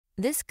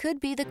This could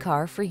be the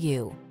car for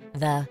you.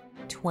 The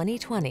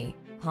 2020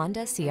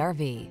 Honda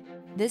CR-V.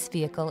 This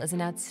vehicle is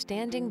an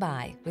outstanding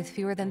buy with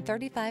fewer than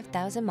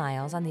 35,000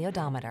 miles on the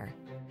odometer.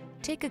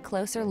 Take a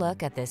closer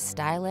look at this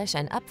stylish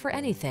and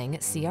up-for-anything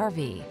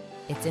CR-V.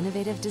 Its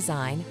innovative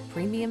design,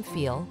 premium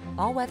feel,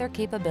 all-weather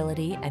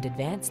capability, and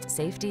advanced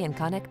safety and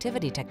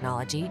connectivity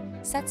technology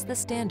sets the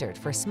standard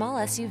for small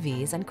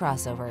SUVs and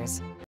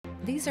crossovers.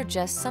 These are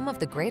just some of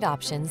the great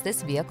options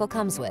this vehicle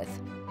comes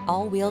with: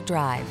 all-wheel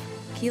drive,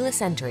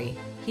 keyless entry,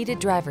 heated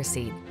driver's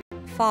seat,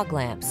 fog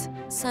lamps,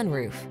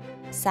 sunroof,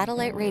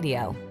 satellite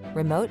radio,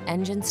 remote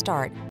engine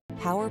start,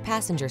 power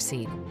passenger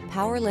seat,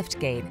 power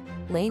liftgate,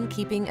 lane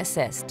keeping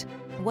assist.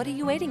 What are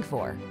you waiting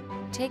for?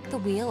 Take the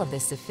wheel of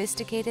this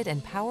sophisticated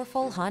and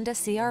powerful Honda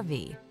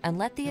CR-V and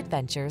let the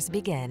adventures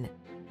begin.